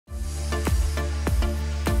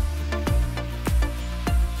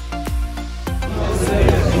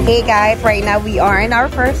Hey guys, right now we are in our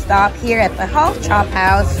first stop here at the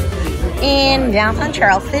Chophouse in downtown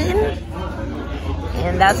Charleston.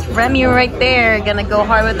 And that's Remy right there, gonna go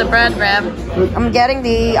hard with the bread wrap. I'm getting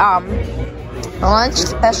the lunch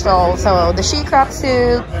special, so the she crab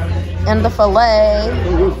soup and the filet.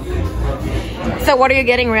 So what are you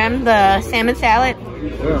getting, Rem? The salmon salad?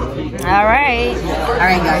 Yeah.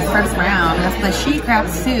 Alright guys, first round. That's the she crab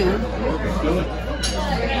soup.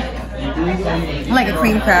 Like a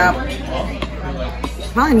cream crab.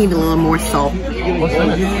 Probably need a little more salt. What's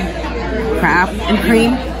in it? Crab and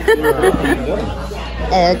cream.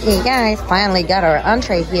 Okay guys, finally got our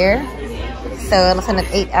entree here. So let's send an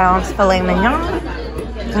 8-ounce filet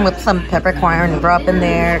mignon with some peppercorn rub in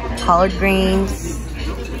there, collard greens,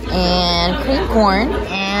 and cream corn.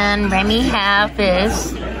 And Remy have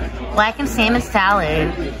this blackened salmon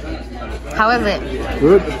salad. How is it?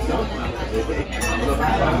 Good.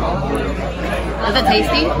 Is it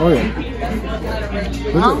tasty? Oh yeah.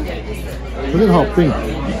 Look at how pink.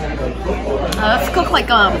 Let's cook like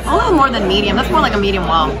a little more than medium. That's more like a medium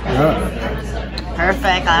well. Yeah.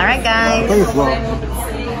 Perfect. All right, guys. Thanks, well.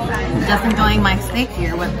 Just enjoying my steak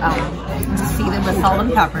here with seasoned with salt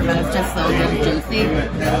and pepper, but it's just so good and juicy.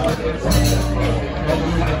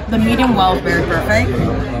 The medium well is very perfect.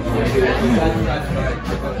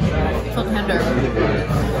 So tender.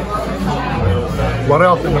 What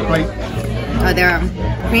else in the plate? There are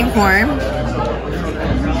cream corn.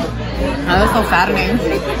 Oh, that's so fattening.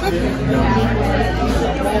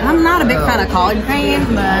 I'm not a big fan of collard greens,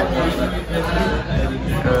 but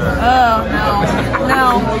oh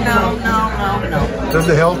no. That's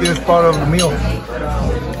the healthiest part of the meal.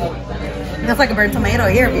 That's like a burnt tomato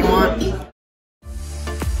here if you want.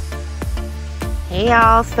 Hey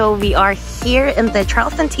y'all, so we are here in the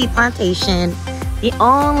Charleston Tea Plantation, the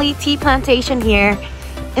only tea plantation here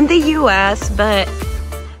in the US, but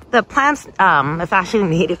the plants is actually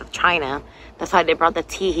native of China. That's why they brought the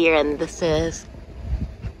tea here, and this is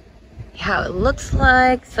how it looks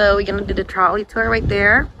like. So we're gonna do the trolley tour right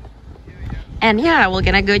there. And yeah, we're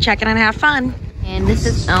gonna go check it and have fun. And this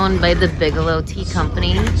is owned by the Bigelow Tea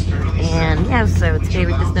Company. And yeah, so today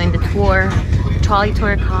we're just doing the tour. The trolley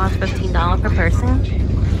tour costs $15 per person.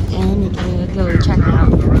 And you can go check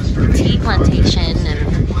out the tea plantation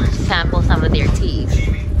and sample some of their teas.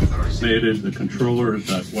 The controller is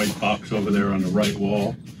that white box over there on the right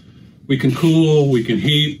wall. We can cool, we can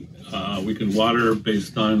heat, we can water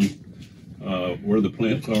based on where the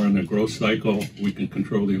plants are in their growth cycle. We can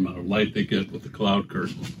control the amount of light they get with the cloud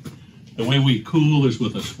curtain. The way we cool is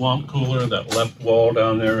with a swamp cooler. That left wall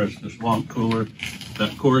down there is the swamp cooler.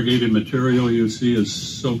 That corrugated material you see is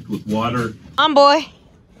soaked with water. On boy.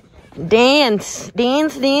 Dance,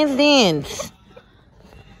 dance, dance, dance.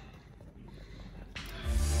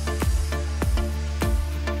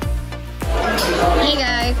 Hey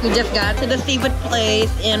guys, we just got to the seafood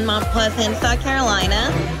place in Mount Pleasant, South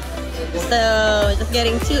Carolina. So just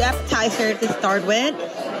getting 2 appetizers to start with.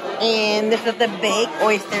 And this is the baked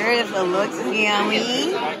oysters. It looks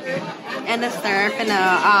yummy. And it's served in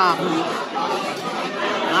a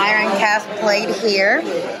iron cast plate here.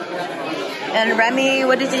 And Remy,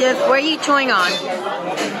 what is it? What are you chewing on?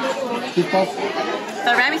 Cheese puff.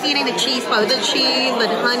 So Remy's eating the cheese puff, the cheese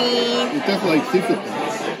with honey. It tastes like seafood.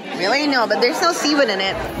 Really? No, but there's no seafood in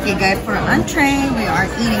it. Okay guys, for entree, we are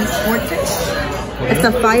eating swordfish. It's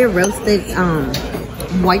a fire roasted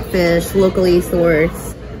whitefish, locally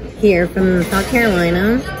sourced here from South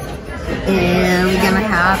Carolina. And we're gonna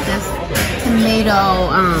have this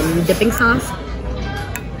tomato dipping sauce.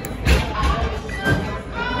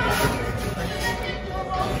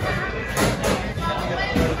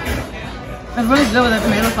 It's really good with the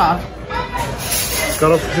tomato sauce.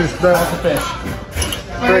 Got off the fish.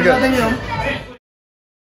 Very good. Thank you.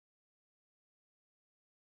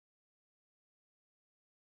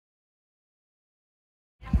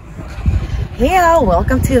 Hey y'all,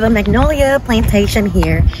 welcome to the Magnolia Plantation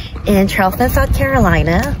here in Charleston, South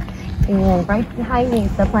Carolina. And right behind me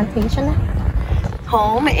is the plantation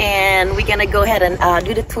home, and we're gonna go ahead and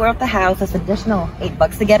do the tour of the house. It's additional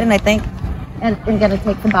 $8 to get in, I think. And it's gonna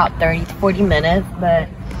take about 30 to 40 minutes, but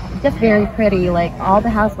just very pretty. Like all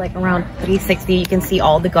the house, like around 360, you can see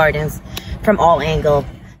all the gardens from all angles.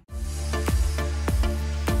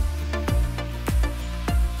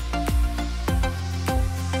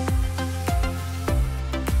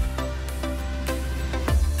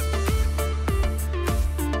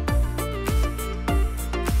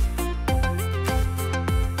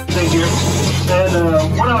 And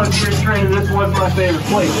when I was here training, this was my favorite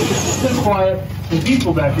place. It's so quiet and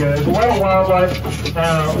peaceful back here. There's a lot of wildlife,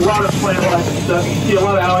 a lot of plant life and stuff. You can see a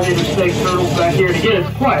lot of alligators, snakes, turtles back here. And again,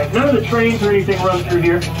 it's quiet. None of the trains or anything run through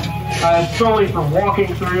here. It's solely for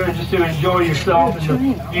walking through and just to enjoy yourself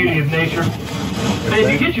and the beauty of nature. And if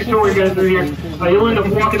you get your tour guide through here, you'll end up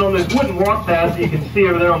walking on this wooden walk path that you can see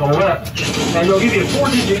over there on the left. And they'll give you a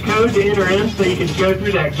 4-digit code to enter in so you can go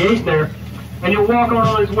through that gate there. And you'll walk on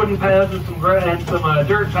all these wooden paths and some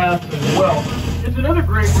dirt paths as well. It's another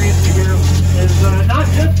great reason here is not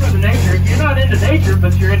just for the nature. If you're not into nature,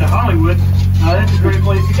 but you're into Hollywood, that's a great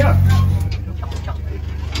place to go.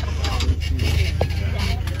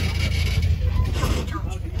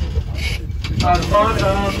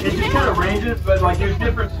 It just kind of ranges, but like there's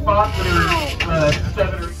different spots that are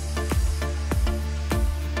 7 or 8.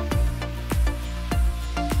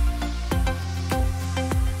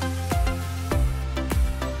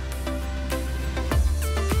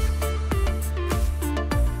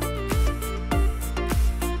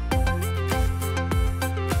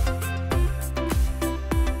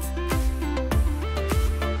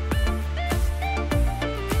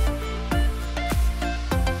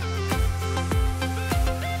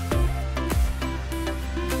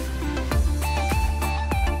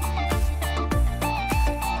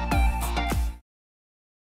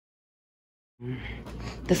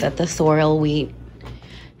 This at the Sorrel Wheat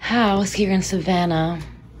House here in Savannah,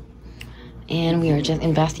 and we are just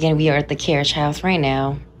investigating. We are at the carriage house right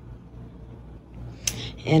now,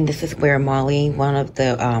 and this is where Molly, one of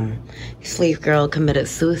the slave girl, committed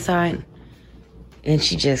suicide, and it's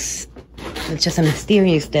just a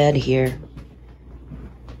mysterious dead here.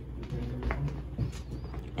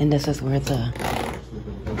 And this is where the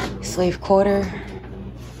slave quarter,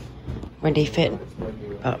 where they fit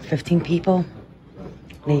about 15 people.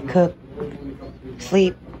 They cook,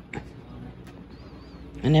 sleep,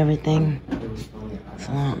 and everything.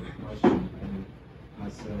 So,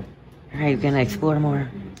 alright, we're gonna explore more.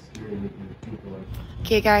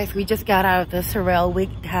 Okay guys, we just got out of the Sorrel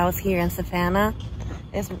Wheat House here in Savannah.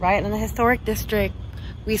 It's right in the historic district.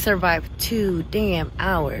 We survived 2 damn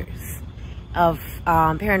hours of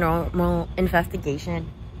paranormal investigation.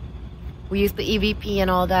 We used the EVP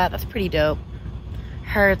and all that. That's pretty dope.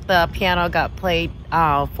 Heard the piano got played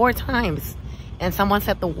 4 times, and someone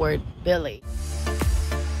said the word Billy.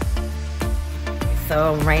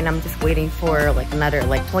 So right now I'm just waiting for like another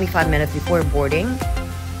 25 minutes before boarding.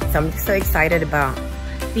 So I'm just so excited about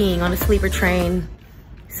being on a sleeper train.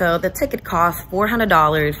 So the ticket costs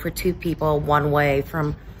 $400 for 2 people one way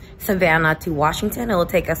from Savannah to Washington. It will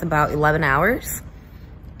take us about 11 hours.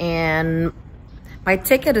 And my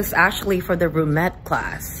ticket is actually for the roomette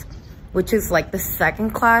class, which is like the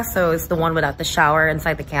 2nd class, so it's the one without the shower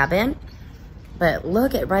inside the cabin. But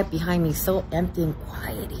look at right behind me, so empty and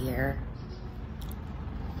quiet here.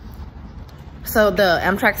 So the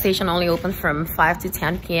Amtrak station only opens from 5 to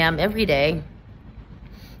 10 p.m. every day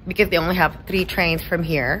because they only have 3 trains from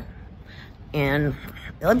here. And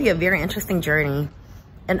it'll be a very interesting journey.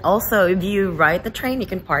 And also, if you ride the train, you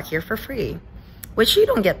can park here for free, which you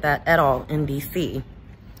don't get that at all in DC.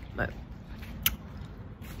 But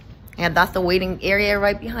and that's the waiting area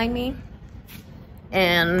right behind me.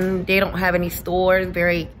 And they don't have any stores,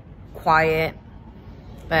 very quiet.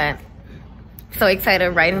 But so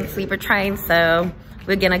excited riding the sleeper train. So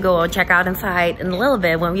we're gonna go check out inside in a little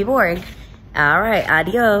bit when we board. All right,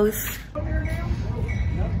 adios.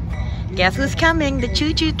 Guess who's coming? The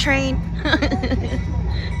choo-choo train.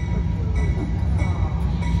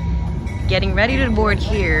 Getting ready to board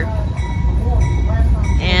here.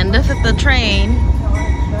 And this is the train.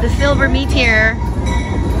 The Silver Meteor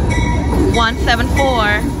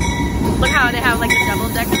 174. Look how they have like a double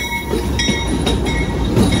decker.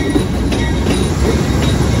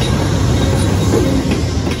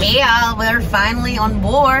 Hey y'all, we're finally on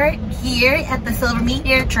board here at the Silver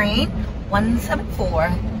Meteor train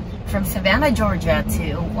 174 from Savannah, Georgia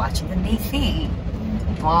to Washington, D.C.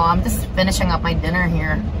 Well, I'm just finishing up my dinner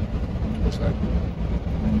here. What's that?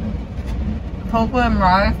 Cocoa and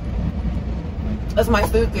rice. That's my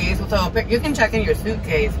suitcase, so you can check in your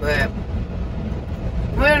suitcase, but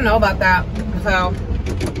I don't know about that. So,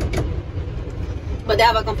 but they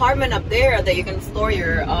have a compartment up there that you can store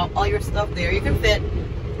your all your stuff there. You can fit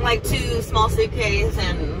like 2 small suitcases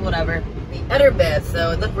and whatever. The other bed,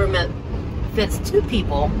 so the room fits 2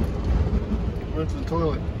 people. Where's the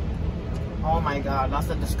toilet? Oh my god, that's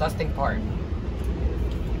the disgusting part.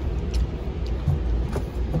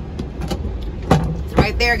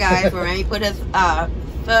 Right there, guys, where Remy put his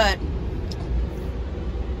foot.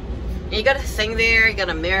 And you got a sink there, you got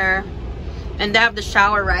a mirror, And they have the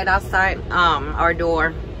shower right outside our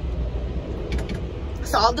door.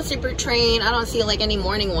 So all the super train, I don't see like any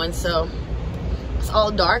morning ones, so it's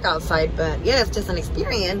all dark outside. But yeah, it's just an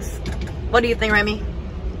experience. What do you think, Remy?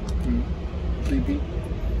 Sleepy.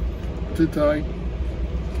 Too tight.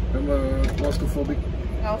 I'm claustrophobic.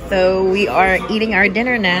 So we are eating our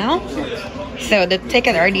dinner now. So the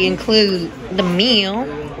ticket already includes the meal.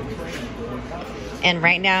 And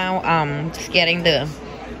right now, just getting the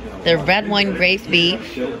red wine braised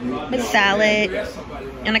beef with salad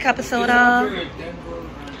and a cup of soda.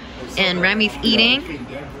 And Remy's eating.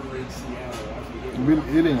 We've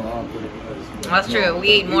been eating a lot. That's true. We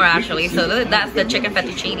ate more actually. So that's the chicken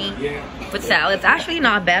fettuccine with salad. It's actually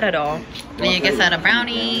not bad at all. Then you get a set of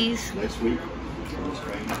brownies,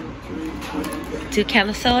 2 cans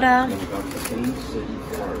of soda.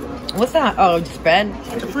 What's that? Oh, just bread.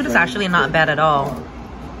 The food is actually not bad at all.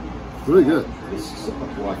 Really good.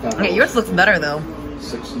 Okay, yours looks better though.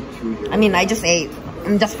 I mean, I just ate.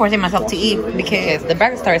 I'm just forcing myself to eat because the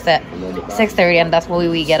breakfast starts at 6:30 and that's when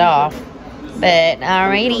we get off. But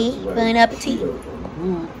alrighty, bon appetit.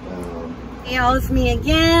 Hey y'all, it's me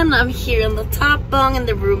again. I'm here in the top bunk in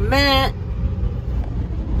the roomette.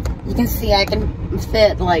 You can see I can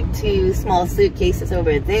fit like 2 small suitcases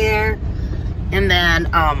over there. And then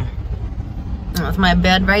that's my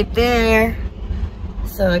bed right there.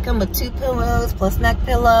 So I come with 2 pillows plus neck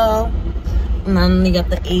pillow. And then you got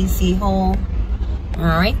the AC hole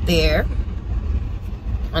right there.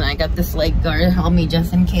 And I got this like guard to help me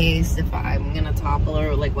just in case if I'm gonna topple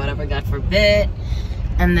or like whatever, God forbid.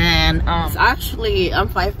 And then actually I'm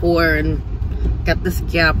 5'4" and got this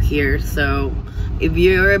gap here. So if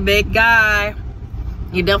you're a big guy,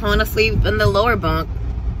 you definitely want to sleep in the lower bunk.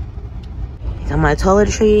 Got my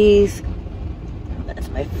toiletries. That's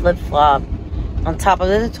my flip-flop on top of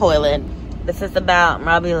the toilet. This is about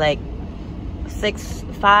probably like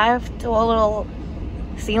 6'5" to a little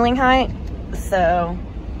ceiling height. So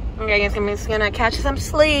I'm just gonna catch some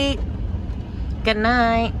sleep. Good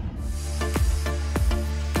night.